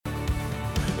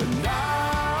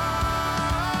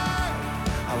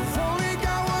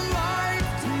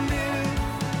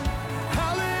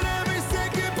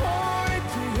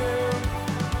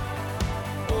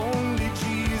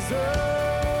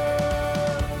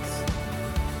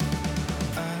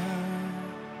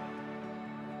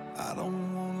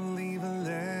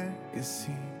You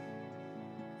see,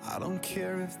 I don't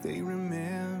care if they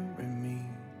remember me,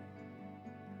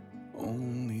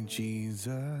 only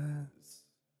Jesus.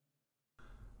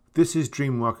 This is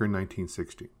Dreamwalker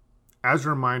 1960. As a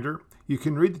reminder, you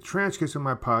can read the transcripts of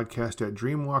my podcast at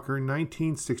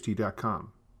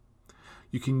dreamwalker1960.com.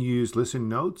 You can use Listen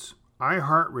Notes,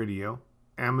 iHeartRadio,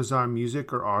 Amazon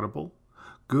Music or Audible,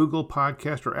 Google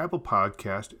Podcast or Apple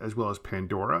Podcast, as well as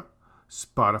Pandora,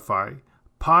 Spotify,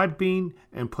 Podbean,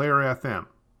 and Player FM.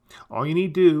 All you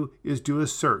need to do is do a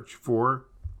search for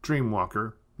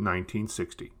Dreamwalker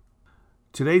 1960.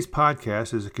 Today's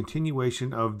podcast is a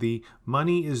continuation of the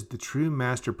Money is the True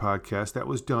Master podcast that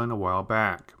was done a while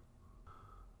back.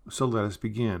 So let us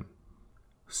begin.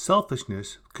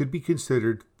 Selfishness could be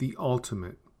considered the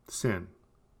ultimate sin.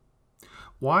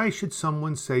 Why should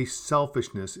someone say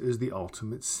selfishness is the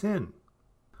ultimate sin?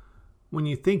 When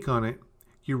you think on it,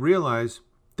 you realize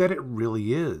that it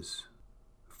really is.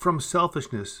 From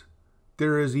selfishness,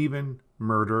 there is even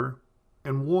murder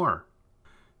and war.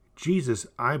 Jesus,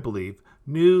 I believe,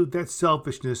 knew that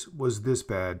selfishness was this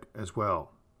bad as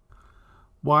well.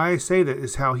 Why I say that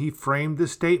is how he framed the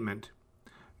statement,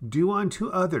 "Do unto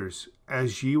others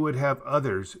as ye would have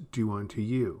others do unto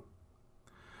you."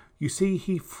 You see,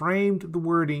 he framed the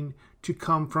wording to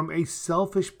come from a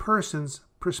selfish person's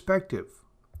perspective.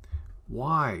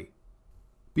 Why?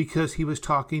 Because he was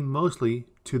talking mostly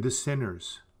to the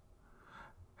sinners.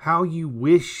 How you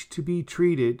wish to be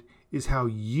treated is how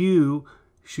you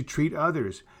should treat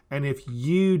others, and if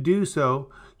you do so,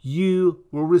 you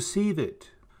will receive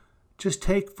it. Just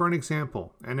take, for an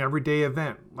example, an everyday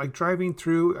event, like driving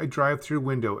through a drive-through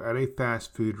window at a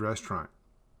fast food restaurant.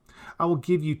 I will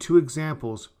give you two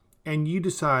examples, and you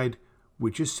decide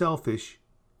which is selfish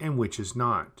and which is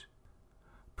not.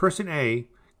 Person A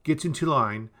gets into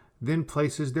line, then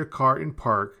places their car in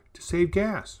park to save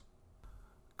gas.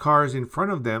 Cars in front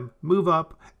of them move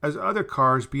up as other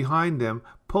cars behind them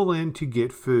pull in to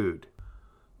get food.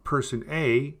 Person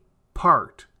A,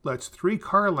 parked, lets 3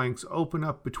 car lengths open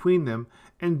up between them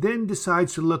and then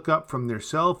decides to look up from their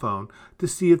cell phone to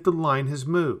see if the line has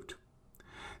moved.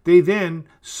 They then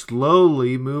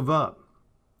slowly move up.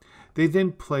 They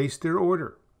then place their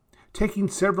order, taking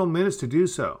several minutes to do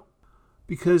so,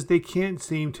 because they can't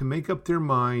seem to make up their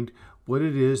mind what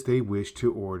it is they wish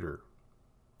to order.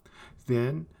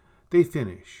 Then they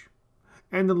finish,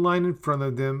 and the line in front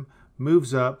of them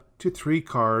moves up to 3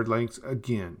 car lengths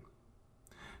again.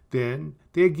 Then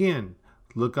they again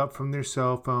look up from their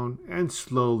cell phone and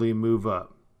slowly move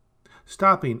up,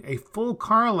 stopping a full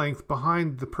car length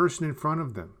behind the person in front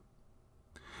of them.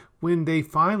 When they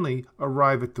finally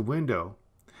arrive at the window,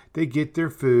 they get their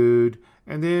food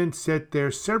and then sit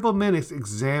there several minutes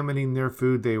examining their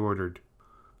food they ordered.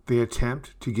 They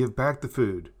attempt to give back the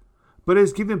food, but it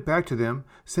is given back to them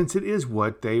since it is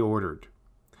what they ordered.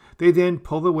 They then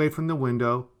pull away from the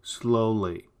window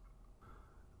slowly.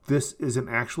 This is an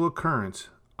actual occurrence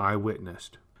I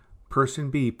witnessed. Person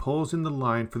B pulls in the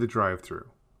line for the drive-thru.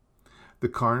 The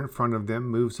car in front of them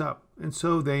moves up, and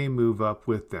so they move up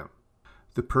with them.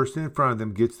 The person in front of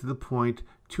them gets to the point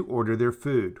to order their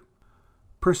food.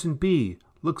 Person B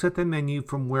looks at the menu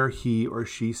from where he or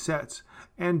she sits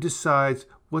and decides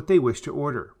what they wish to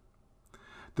order.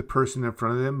 The person in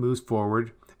front of them moves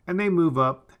forward, and they move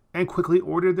up and quickly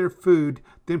order their food,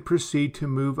 then proceed to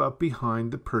move up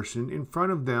behind the person in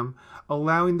front of them,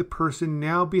 allowing the person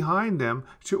now behind them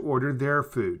to order their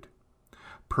food.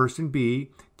 Person B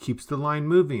keeps the line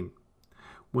moving.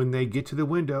 When they get to the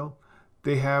window,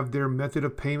 they have their method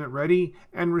of payment ready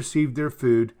and receive their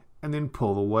food and then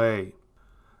pull away.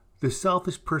 The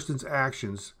selfish person's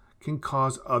actions can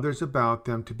cause others about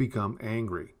them to become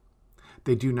angry.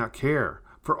 They do not care,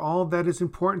 for all that is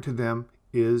important to them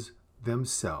is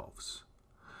themselves.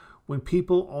 When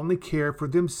people only care for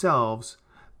themselves,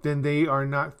 then they are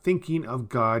not thinking of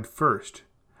God first,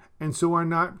 and so are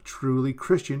not truly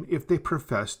Christian if they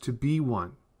profess to be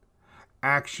one.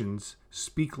 Actions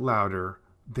speak louder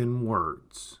than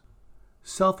words.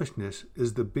 Selfishness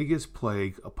is the biggest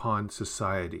plague upon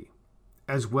society,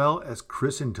 as well as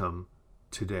Christendom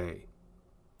today.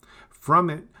 From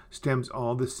it stems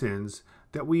all the sins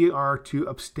that we are to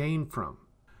abstain from.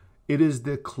 It is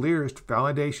the clearest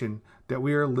validation that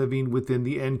we are living within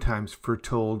the end times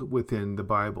foretold within the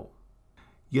Bible.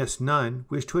 Yes, none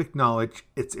wish to acknowledge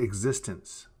its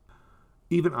existence.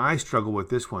 Even I struggle with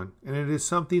this one, and it is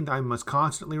something that I must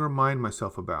constantly remind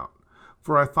myself about,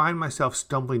 for I find myself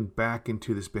stumbling back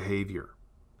into this behavior.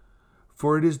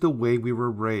 For it is the way we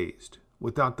were raised,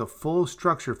 without the full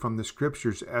structure from the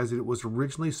Scriptures as it was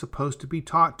originally supposed to be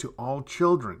taught to all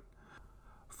children,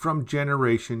 from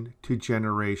generation to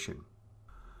generation.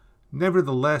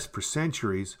 Nevertheless, for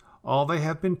centuries, all they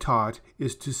have been taught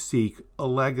is to seek a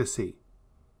legacy,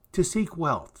 to seek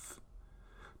wealth,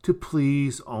 to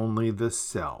please only the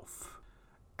self.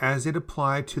 As it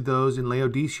applied to those in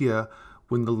Laodicea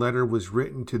when the letter was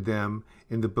written to them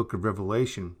in the book of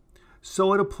Revelation,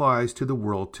 so it applies to the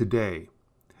world today,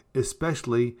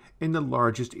 especially in the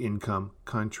largest income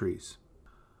countries.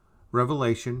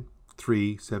 Revelation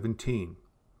 3:17.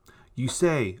 You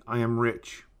say, I am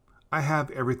rich. I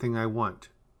have everything I want.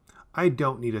 I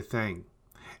don't need a thing.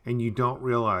 And you don't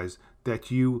realize that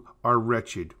you are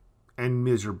wretched and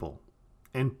miserable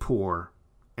and poor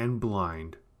and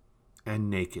blind and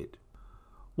naked.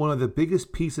 One of the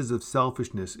biggest pieces of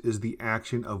selfishness is the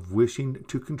action of wishing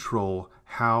to control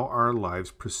how our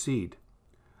lives proceed,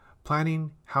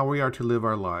 planning how we are to live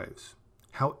our lives,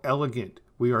 how elegant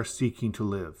we are seeking to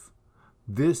live.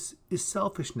 This is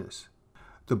selfishness.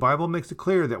 The Bible makes it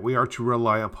clear that we are to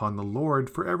rely upon the Lord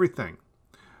for everything,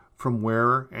 from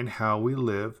where and how we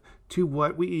live to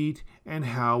what we eat and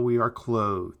how we are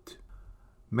clothed.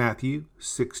 Matthew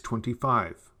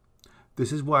 6:25.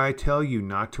 This is why I tell you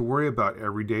not to worry about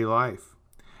everyday life,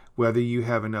 whether you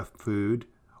have enough food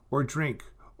or drink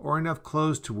or enough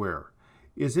clothes to wear.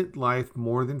 Isn't life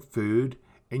more than food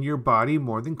and your body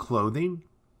more than clothing?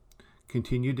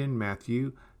 Continued in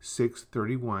Matthew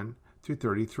 6:31 through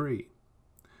 33.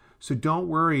 So don't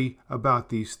worry about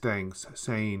these things,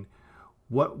 saying,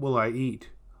 what will I eat?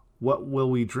 What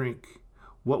will we drink?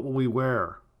 What will we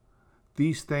wear?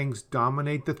 These things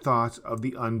dominate the thoughts of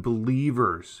the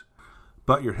unbelievers.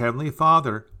 But your Heavenly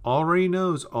Father already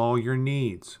knows all your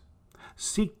needs.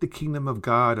 Seek the kingdom of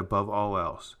God above all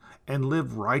else, and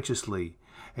live righteously,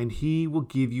 and He will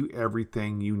give you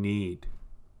everything you need.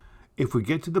 If we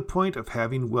get to the point of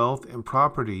having wealth and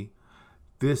property,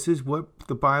 this is what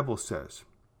the Bible says.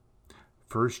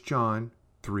 1 John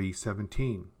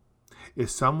 3:17. If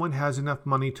someone has enough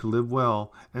money to live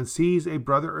well and sees a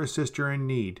brother or sister in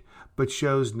need, but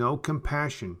shows no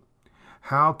compassion,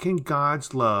 how can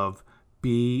God's love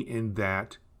be in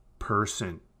that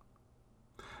person?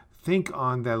 Think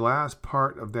on the last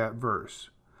part of that verse.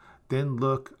 Then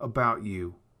look about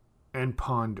you and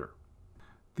ponder.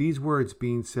 These words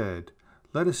being said,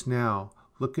 let us now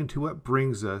look into what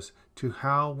brings us to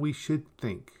how we should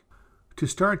think. To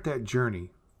start that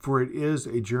journey, for it is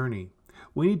a journey,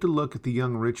 we need to look at the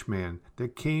young rich man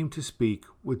that came to speak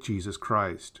with Jesus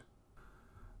Christ.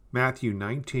 Matthew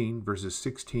 19, verses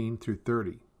 16 through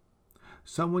 30.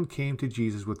 Someone came to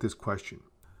Jesus with this question.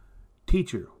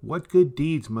 Teacher, what good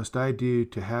deeds must I do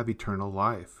to have eternal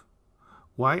life?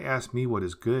 Why ask me what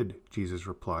is good? Jesus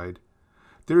replied.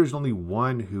 There is only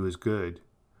one who is good.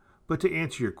 But to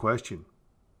answer your question,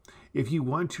 if you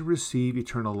want to receive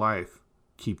eternal life,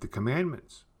 keep the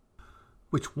commandments.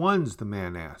 Which ones? The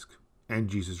man asked. And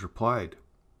Jesus replied,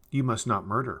 you must not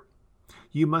murder.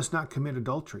 You must not commit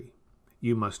adultery.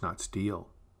 You must not steal.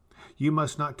 You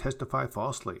must not testify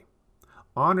falsely.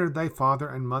 Honor thy father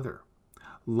and mother.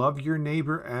 Love your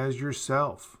neighbor as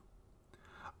yourself.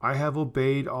 I have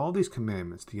obeyed all these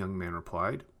commandments, the young man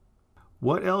replied.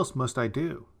 What else must I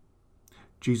do?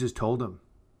 Jesus told him,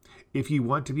 if you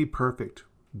want to be perfect,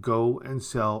 go and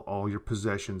sell all your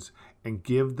possessions and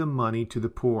give the money to the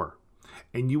poor,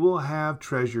 and you will have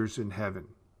treasures in heaven.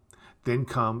 Then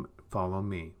come, follow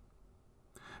me.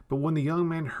 But when the young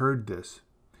man heard this,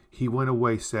 he went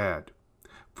away sad,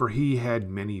 for he had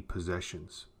many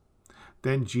possessions.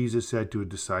 Then Jesus said to his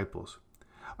disciples,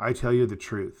 I tell you the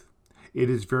truth, it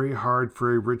is very hard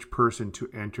for a rich person to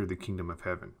enter the kingdom of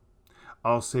heaven.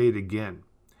 I'll say it again.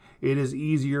 It is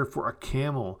easier for a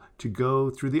camel to go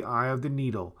through the eye of the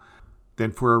needle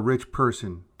than for a rich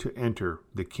person to enter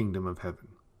the kingdom of heaven.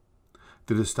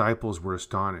 The disciples were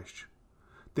astonished.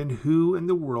 Then who in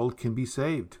the world can be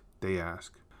saved? They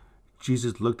asked.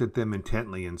 Jesus looked at them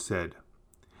intently and said,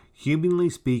 humanly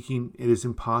speaking, it is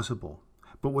impossible,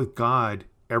 but with God,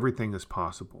 everything is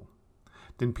possible.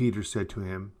 Then Peter said to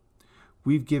him,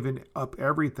 we've given up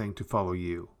everything to follow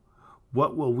you.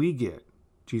 What will we get?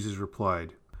 Jesus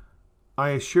replied, I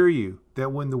assure you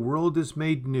that when the world is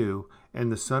made new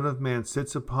and the Son of Man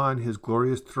sits upon his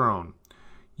glorious throne,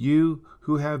 you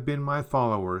who have been my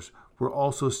followers will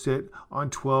also sit on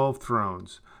 12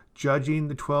 thrones, judging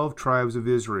the 12 tribes of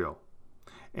Israel.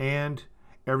 And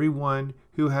everyone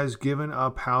who has given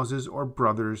up houses or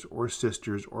brothers or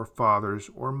sisters or fathers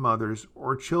or mothers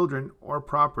or children or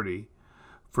property,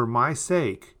 for my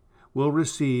sake, will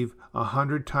receive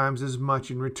 100 times as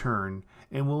much in return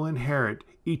and will inherit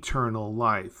eternal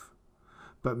life.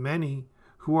 But many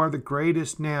who are the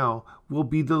greatest now will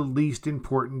be the least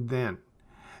important then,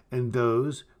 and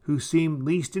those who seem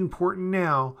least important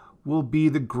now will be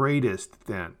the greatest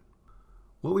then?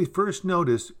 What we first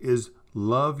notice is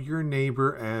love your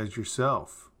neighbor as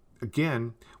yourself.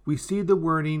 Again, we see the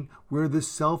wording where the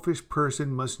selfish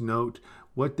person must note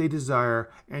what they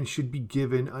desire and should be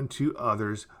given unto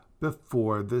others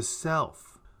before the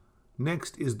self.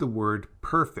 Next is the word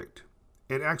perfect.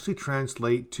 It actually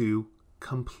translates to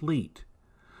complete.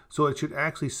 So it should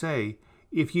actually say,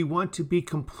 if you want to be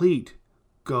complete,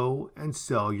 go and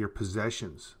sell your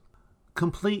possessions.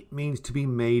 Complete means to be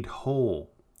made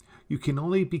whole. You can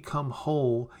only become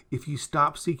whole if you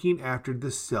stop seeking after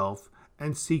the self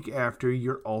and seek after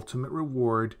your ultimate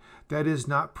reward that is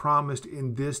not promised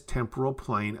in this temporal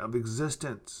plane of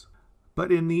existence,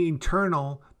 but in the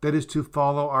eternal that is to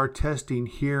follow our testing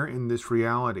here in this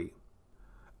reality.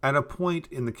 At a point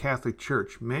in the Catholic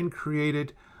Church, men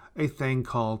created a thing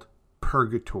called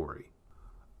purgatory,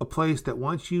 a place that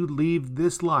once you leave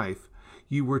this life,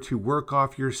 you were to work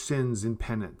off your sins in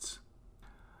penance.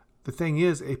 The thing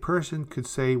is, a person could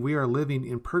say we are living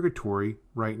in purgatory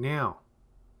right now.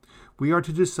 We are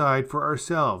to decide for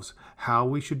ourselves how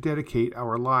we should dedicate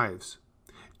our lives.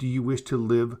 Do you wish to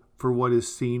live for what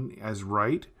is seen as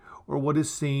right or what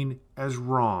is seen as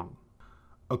wrong?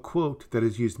 A quote that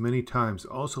is used many times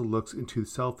also looks into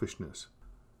selfishness.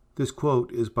 This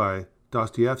quote is by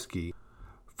Dostoevsky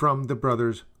from the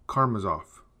brothers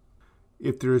Karamazov.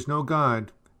 If there is no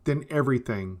God, then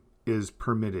everything is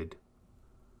permitted.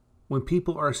 When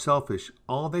people are selfish,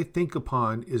 all they think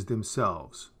upon is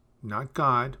themselves, not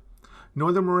God,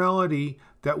 nor the morality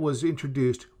that was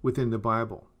introduced within the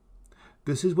Bible.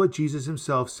 This is what Jesus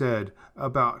himself said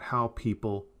about how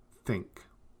people think.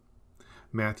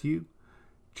 Matthew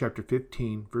chapter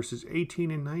 15, verses 18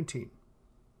 and 19.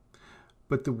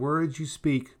 But the words you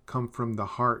speak come from the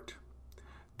heart.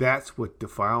 That's what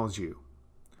defiles you.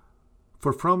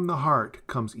 For from the heart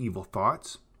comes evil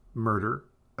thoughts, murder,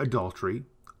 adultery,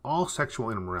 all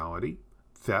sexual immorality,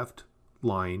 theft,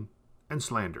 lying, and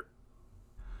slander.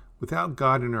 Without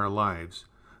God in our lives,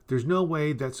 there's no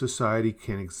way that society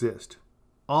can exist,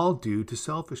 all due to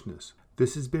selfishness.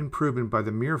 This has been proven by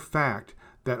the mere fact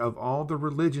that of all the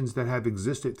religions that have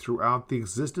existed throughout the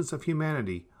existence of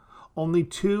humanity, only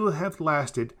 2 have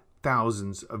lasted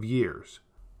thousands of years.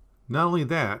 Not only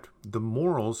that, the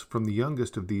morals from the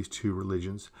youngest of these 2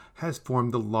 religions has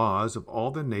formed the laws of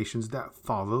all the nations that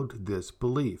followed this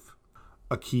belief.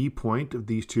 A key point of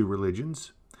these 2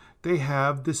 religions, they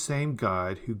have the same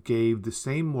God who gave the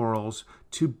same morals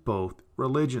to both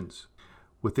religions.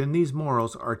 Within these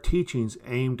morals are teachings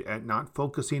aimed at not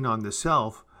focusing on the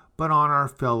self, but on our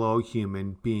fellow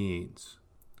human beings.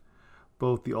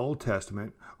 Both the Old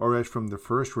Testament, or as from the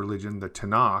first religion, the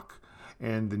Tanakh,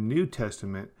 and the New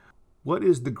Testament, what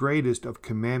is the greatest of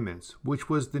commandments, which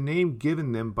was the name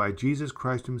given them by Jesus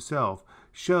Christ himself,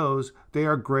 shows they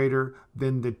are greater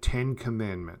than the 10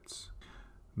 commandments.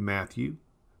 Matthew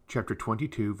chapter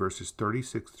 22, verses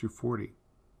 36 through 40.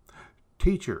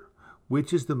 Teacher,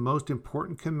 which is the most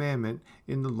important commandment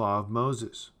in the law of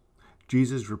Moses?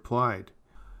 Jesus replied,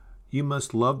 You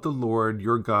must love the Lord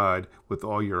your God with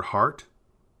all your heart,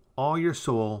 all your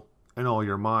soul, and all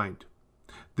your mind.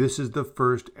 This is the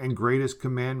first and greatest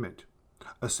commandment.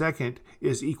 A second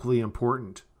is equally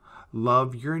important.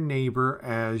 Love your neighbor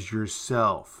as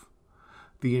yourself.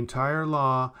 The entire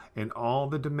law and all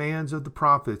the demands of the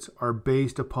prophets are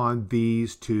based upon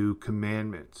these 2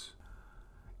 commandments.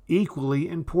 Equally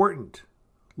important.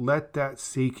 Let that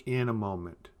sink in a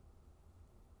moment.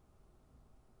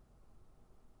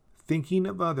 Thinking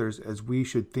of others as we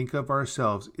should think of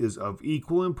ourselves is of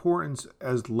equal importance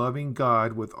as loving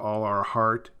God with all our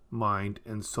heart, mind,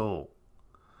 and soul.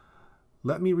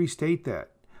 Let me restate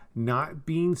that. Not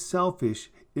being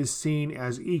selfish is seen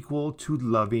as equal to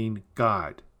loving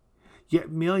God.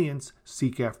 Yet millions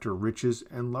seek after riches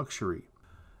and luxury,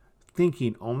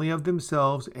 thinking only of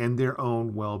themselves and their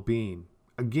own well-being.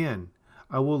 Again,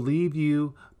 I will leave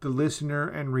you, the listener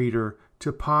and reader,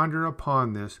 to ponder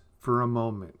upon this for a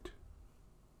moment.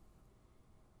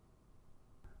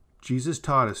 Jesus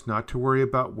taught us not to worry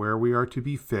about where we are to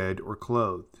be fed or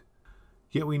clothed.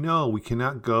 Yet we know we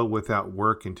cannot go without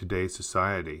work in today's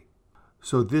society.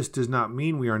 So this does not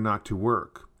mean we are not to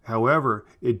work. However,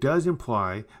 it does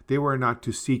imply they were not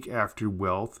to seek after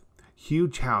wealth,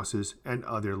 huge houses, and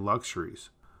other luxuries.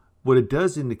 What it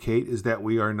does indicate is that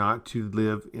we are not to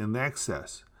live in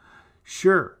excess.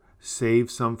 Sure, save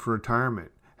some for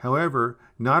retirement. However,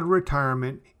 not a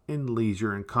retirement in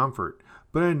leisure and comfort,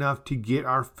 but enough to get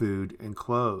our food and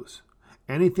clothes.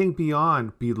 Anything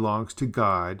beyond belongs to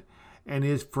God and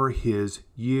is for his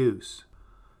use.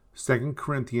 2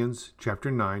 Corinthians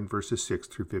chapter 9, verses 6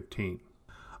 through 15.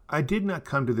 I did not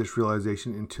come to this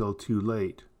realization until too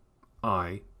late.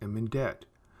 I am in debt,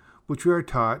 which we are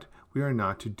taught we are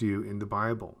not to do in the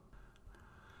Bible.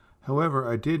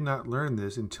 However, I did not learn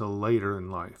this until later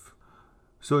in life.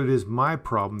 So it is my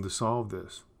problem to solve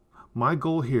this. My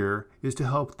goal here is to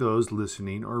help those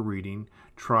listening or reading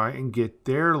try and get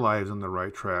their lives on the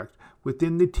right track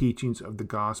within the teachings of the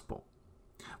gospel,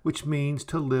 which means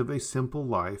to live a simple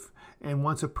life, and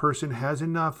once a person has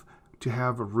enough to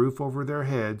have a roof over their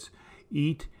heads,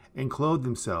 eat and clothe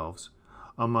themselves,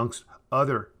 amongst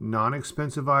other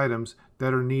non-expensive items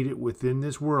that are needed within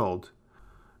this world,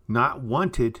 not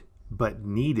wanted but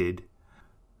needed,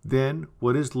 then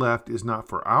what is left is not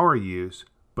for our use,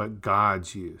 but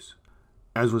God's use,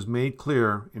 as was made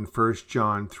clear in 1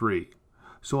 John 3.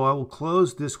 So I will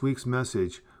close this week's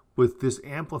message with this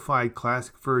amplified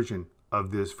classic version of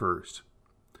this verse.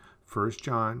 1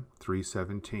 John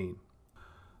 3:17.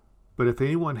 But if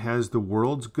anyone has the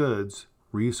world's goods,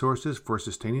 resources for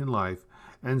sustaining life,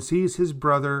 and sees his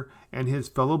brother and his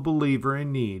fellow believer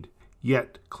in need,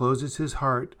 yet closes his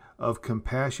heart of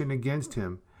compassion against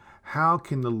him, how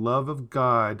can the love of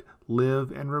God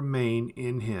live and remain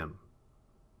in him?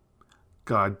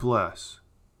 God bless.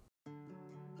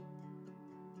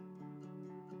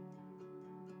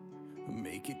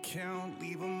 Make it count,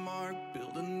 leave a mark,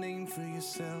 build a name for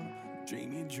yourself.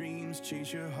 Dream your dreams,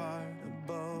 chase your heart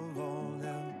above all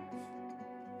else.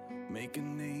 Make a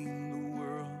name the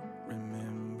world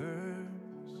remembers.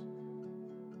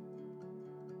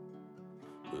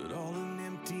 But all an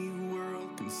empty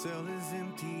world can sell is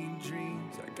empty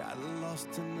dreams. I got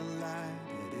lost in the light,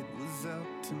 and it was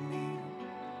up to me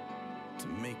to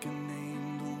make a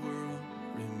name the world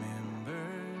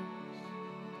remembers.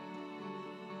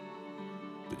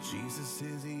 But Jesus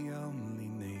is the only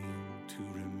name to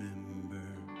remember.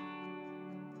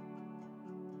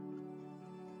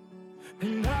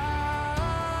 And I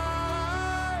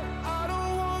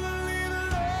don't want to leave a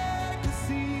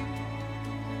legacy.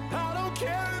 I don't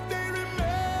care if they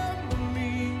remember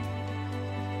me.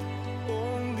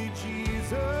 Only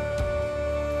Jesus.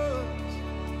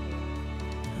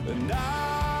 And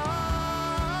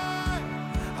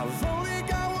I've only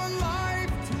got one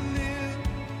life to live.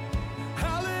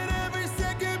 I'll let every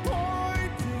second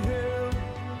point to Him.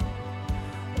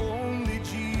 Only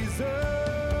Jesus.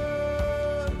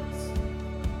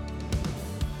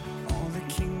 All the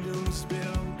kingdoms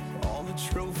built, all the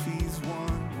trophies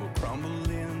won, will crumble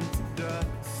into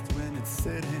dust when it's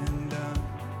said and done.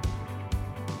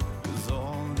 'Cause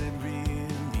all that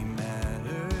really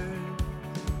mattered,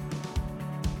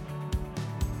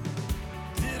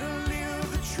 did I live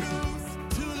the truth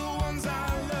to the ones I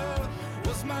love?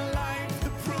 Was my life the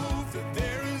proof that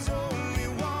there is only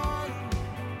one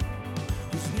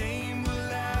whose name will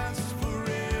last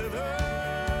forever?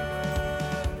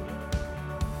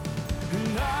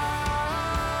 And I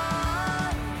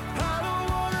don't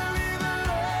want to leave a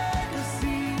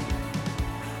legacy.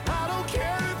 I don't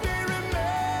care if they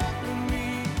remember me.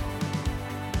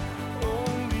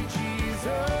 Only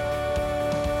Jesus.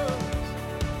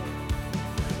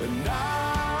 And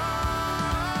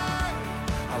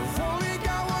I've only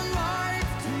got one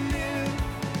life to live.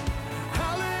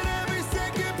 I'll let every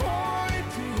second point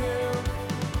to Him.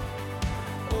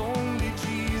 Only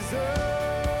Jesus.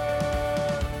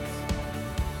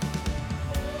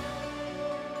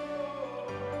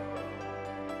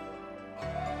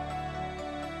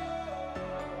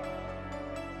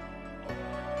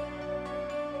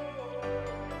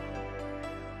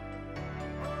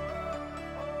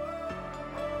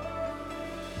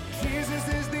 Jesus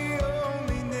is the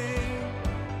only name.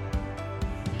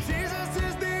 Jesus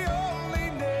is the only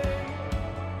name.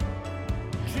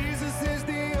 Jesus is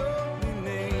the only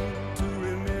name to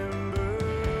remember.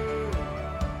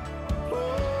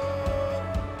 Oh,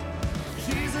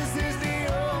 Jesus is the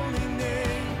only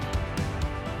name.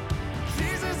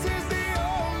 Jesus is the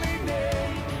only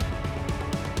name.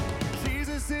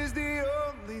 Jesus is the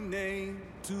only name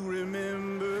to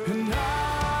remember. And I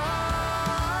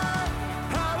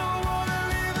don't want to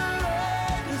leave a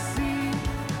legacy.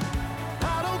 I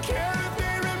don't care if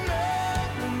they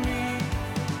remember me.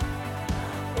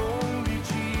 Only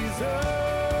Jesus.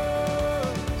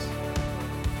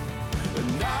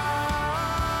 And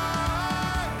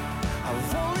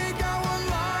I've only got one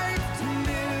life to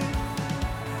live.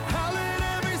 I'll let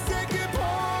every second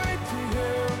point to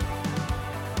Him.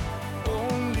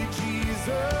 Only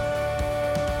Jesus.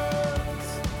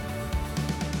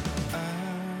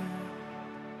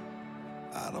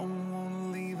 I don't want to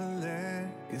leave a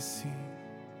legacy.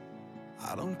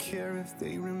 I don't care if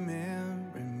they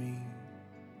remember me.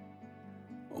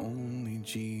 Only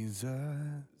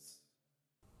Jesus.